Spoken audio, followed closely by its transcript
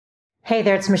Hey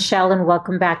there, it's Michele, and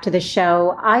welcome back to the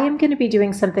show. I am going to be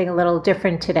doing something a little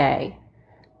different today.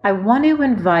 I want to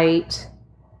invite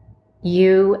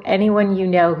you, anyone you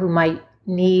know who might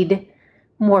need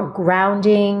more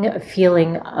grounding, a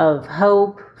feeling of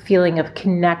hope, feeling of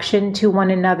connection to one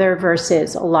another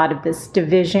versus a lot of this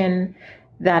division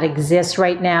that exists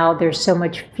right now. There's so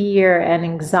much fear and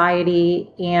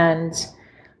anxiety, and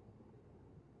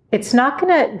it's not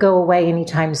going to go away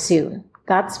anytime soon.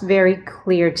 That's very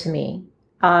clear to me.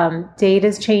 Data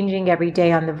is changing every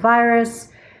day on the virus.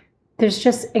 There's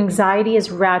just anxiety is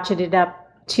ratcheted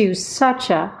up to such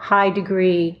a high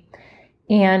degree.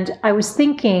 And I was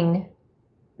thinking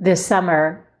this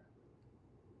summer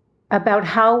about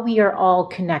how we are all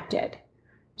connected.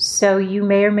 So you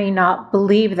may or may not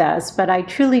believe this, but I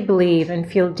truly believe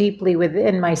and feel deeply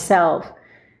within myself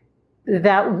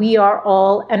that we are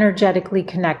all energetically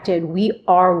connected. We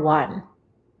are one.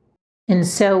 And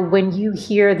so when you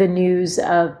hear the news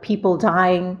of people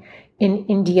dying in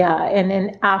India and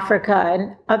in Africa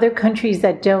and other countries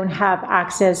that don't have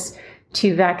access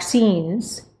to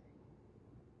vaccines,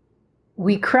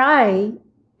 we cry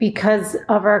because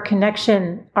of our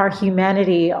connection, our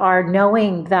humanity, our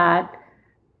knowing that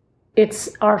it's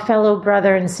our fellow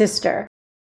brother and sister.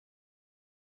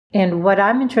 And what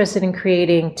I'm interested in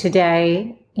creating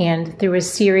today, and through a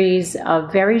series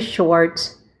of very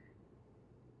short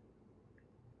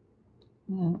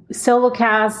solo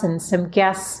casts and some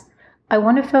guests, I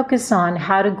want to focus on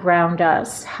how to ground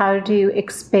us, how to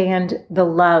expand the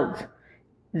love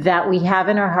that we have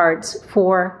in our hearts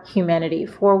for humanity,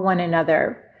 for one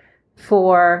another,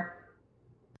 for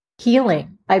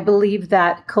healing. I believe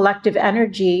that collective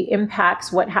energy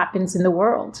impacts what happens in the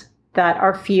world, that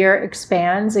our fear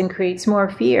expands and creates more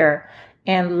fear,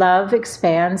 and love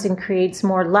expands and creates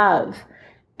more love.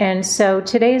 And so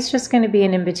today is just going to be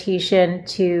an invitation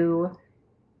to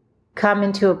come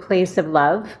into a place of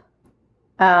love,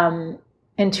 and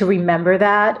to remember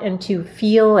that and to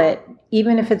feel it,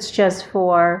 even if it's just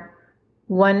for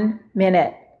 1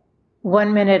 minute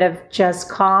of just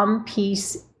calm,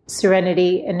 peace,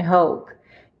 serenity, and hope.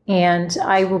 And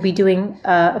I will be doing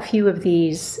a few of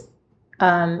these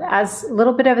as a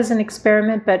little bit of as an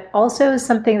experiment, but also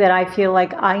something that I feel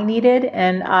like I needed.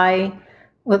 And I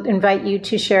will invite you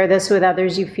to share this with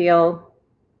others you feel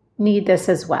need this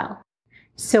as well.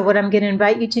 So what I'm going to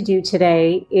invite you to do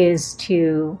today is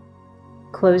to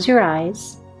close your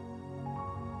eyes,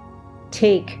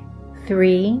 take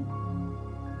 3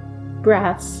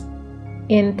 breaths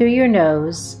in through your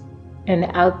nose and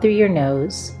out through your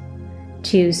nose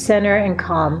to center and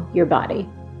calm your body.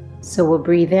 So we'll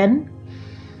breathe in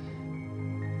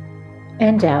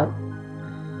and out,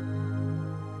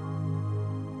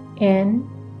 in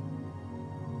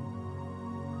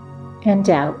and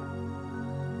out,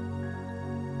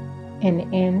 and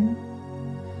in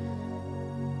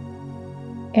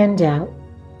and out.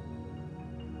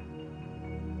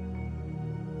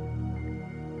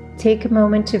 Take a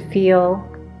moment to feel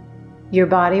your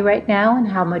body right now and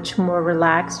how much more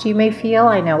relaxed you may feel.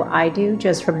 I know I do,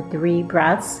 just from 3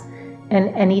 breaths. And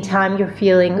anytime you're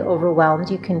feeling overwhelmed,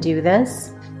 you can do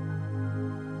this.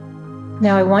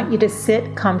 Now I want you to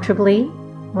sit comfortably,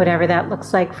 whatever that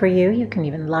looks like for you. You can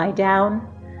even lie down.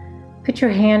 Put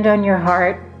your hand on your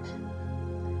heart.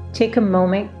 Take a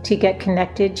moment to get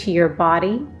connected to your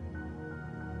body.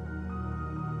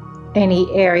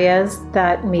 Any areas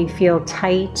that may feel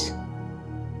tight,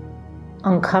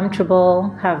 uncomfortable,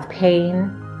 have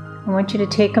pain, I want you to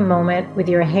take a moment with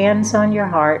your hands on your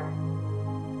heart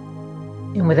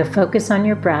and with a focus on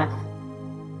your breath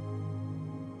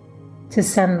to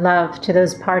send love to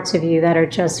those parts of you that are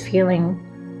just feeling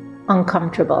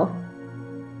uncomfortable.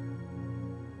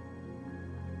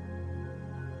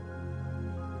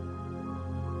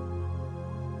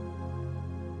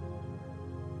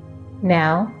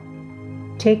 Now,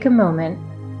 take a moment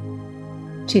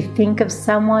to think of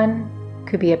someone,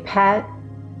 could be a pet,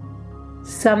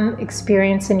 some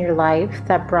experience in your life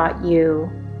that brought you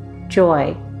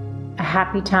joy, a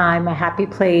happy time, a happy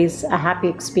place, a happy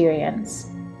experience.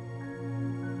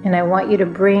 And I want you to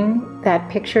bring that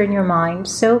picture in your mind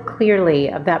so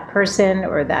clearly of that person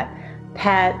or that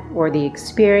pet or the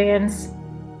experience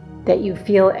that you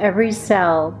feel every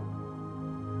cell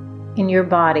in your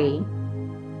body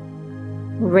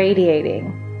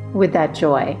radiating with that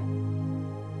joy.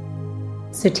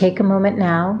 So take a moment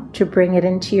now to bring it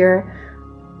into your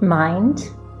mind.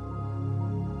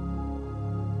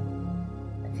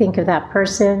 Think of that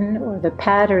person or the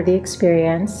pet or the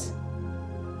experience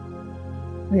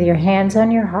with your hands on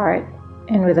your heart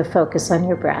and with a focus on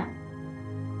your breath.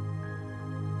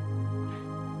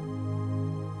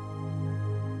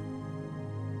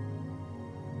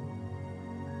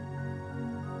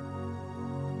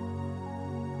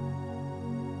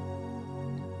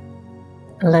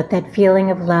 Let that feeling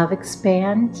of love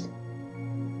expand.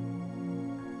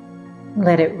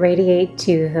 Let it radiate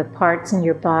to the parts in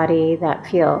your body that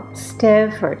feel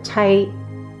stiff or tight.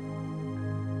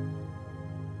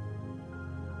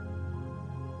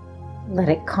 Let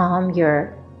it calm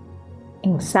your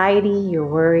anxiety, your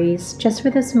worries, just for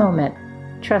this moment.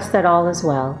 Trust that all is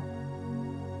well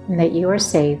and that you are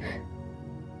safe.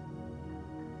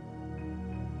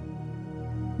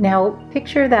 Now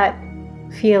picture that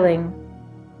feeling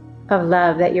of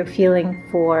love that you're feeling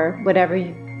for whatever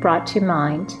you brought to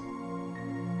mind,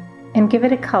 and give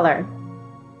it a color.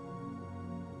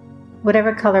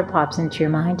 Whatever color pops into your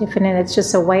mind. If it's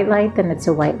just a white light, then it's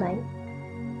a white light.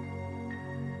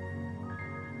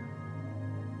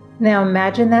 Now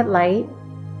imagine that light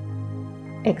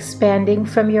expanding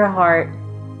from your heart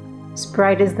as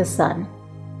bright as the sun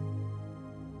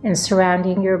and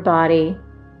surrounding your body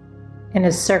in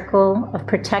a circle of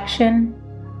protection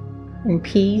and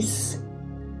peace,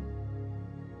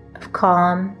 of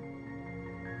calm,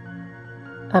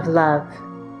 of love.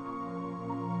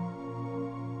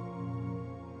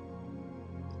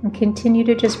 And continue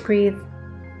to just breathe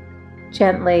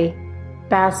gently,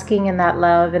 basking in that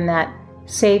love and that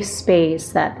safe space,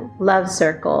 that love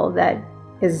circle that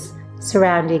is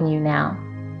surrounding you now,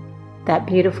 that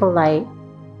beautiful light.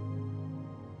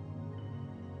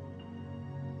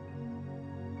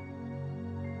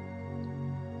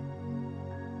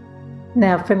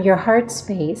 Now from your heart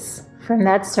space, from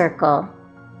that circle,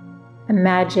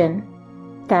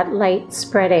 imagine that light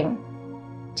spreading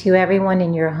to everyone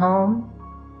in your home,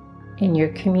 in your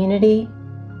community,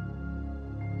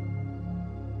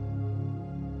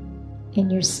 in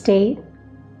your state,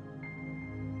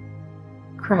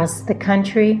 across the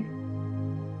country,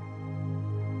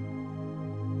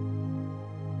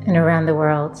 and around the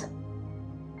world.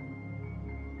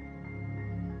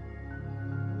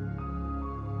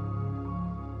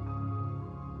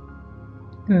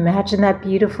 Imagine that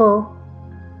beautiful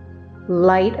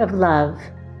light of love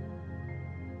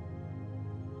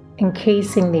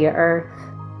encasing the earth.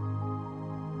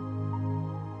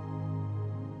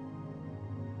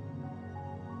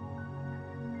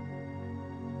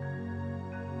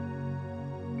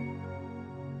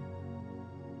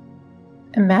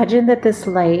 Imagine that this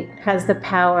light has the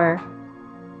power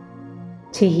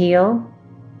to heal,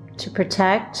 to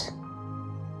protect,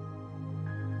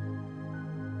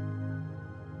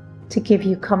 to give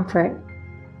you comfort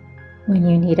when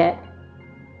you need it.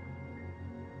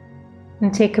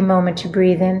 And take a moment to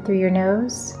breathe in through your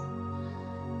nose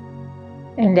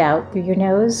and out through your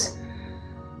nose.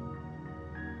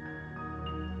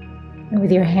 And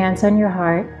with your hands on your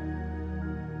heart,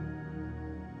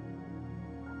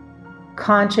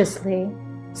 consciously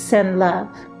send love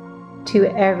to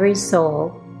every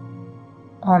soul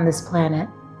on this planet.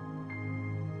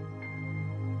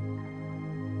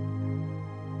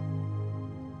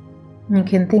 You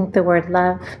can think the word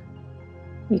love.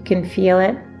 You can feel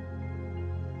it.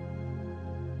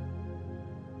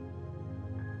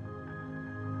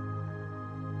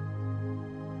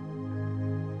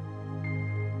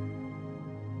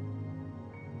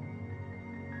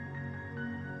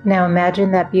 Now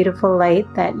imagine that beautiful light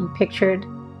that you pictured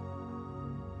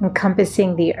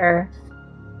encompassing the earth,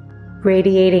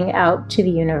 radiating out to the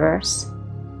universe,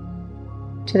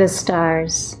 to the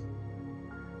stars.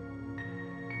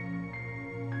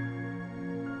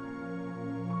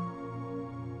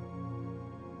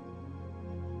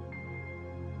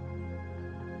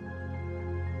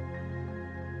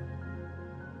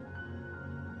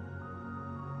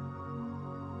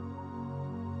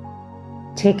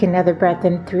 Take another breath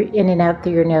in and out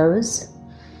through your nose.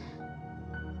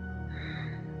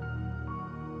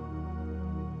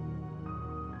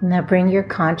 Now bring your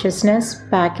consciousness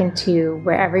back into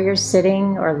wherever you're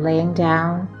sitting or laying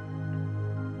down.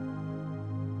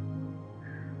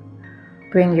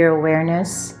 Bring your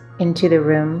awareness into the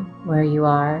room where you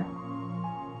are.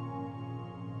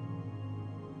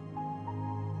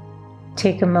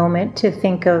 Take a moment to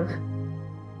think of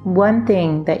one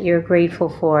thing that you're grateful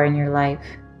for in your life,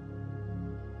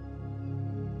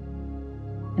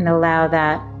 and allow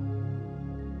that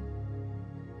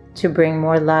to bring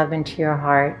more love into your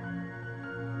heart.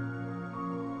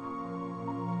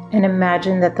 And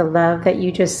imagine that the love that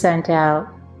you just sent out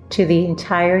to the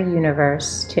entire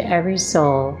universe, to every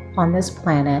soul on this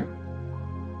planet,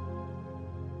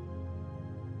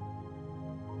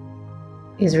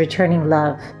 is returning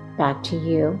love back to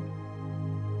you.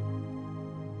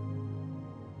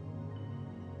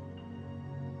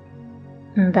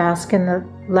 And bask in the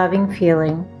loving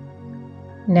feeling,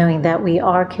 knowing that we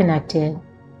are connected,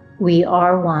 we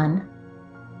are one,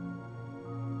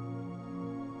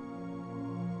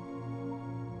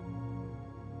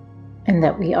 and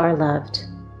that we are loved.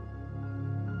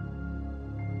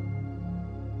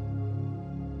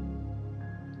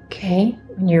 Okay,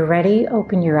 when you're ready,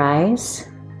 open your eyes.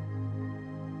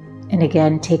 And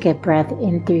again, take a breath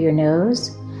in through your nose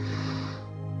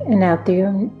and out through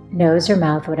your nose or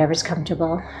mouth, whatever's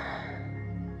comfortable.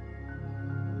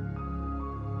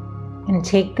 And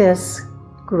take this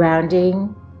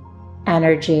grounding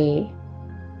energy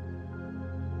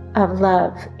of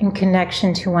love and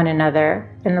connection to one another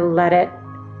and let it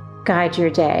guide your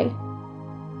day.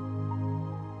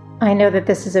 I know that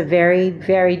this is a very,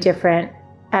 very different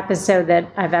episode that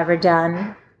I've ever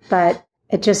done, but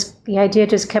the idea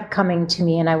just kept coming to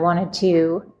me, and I wanted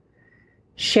to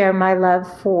share my love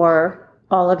for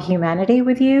all of humanity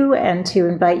with you and to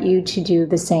invite you to do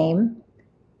the same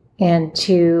and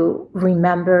to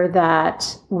remember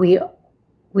that we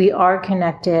are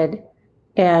connected,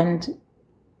 and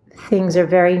things are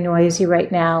very noisy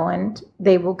right now and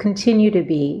they will continue to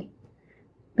be.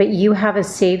 But you have a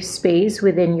safe space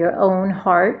within your own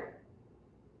heart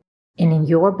and in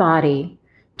your body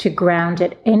to ground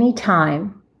at any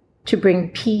time, to bring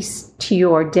peace to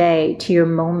your day, to your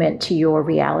moment, to your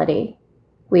reality.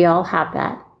 We all have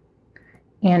that.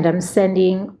 And I'm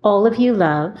sending all of you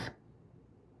love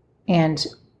and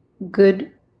good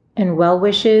and well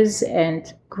wishes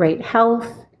and great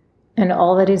health and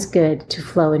all that is good to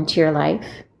flow into your life.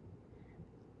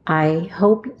 I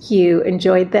hope you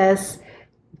enjoyed this.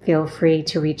 Feel free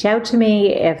to reach out to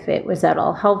me if it was at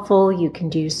all helpful. You can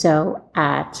do so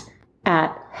at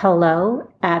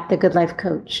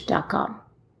hello@thegoodlifecoach.com.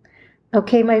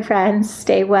 Okay, my friends,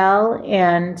 stay well,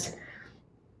 and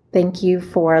thank you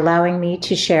for allowing me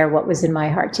to share what was in my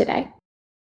heart today.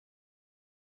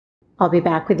 I'll be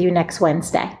back with you next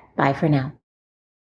Wednesday. Bye for now.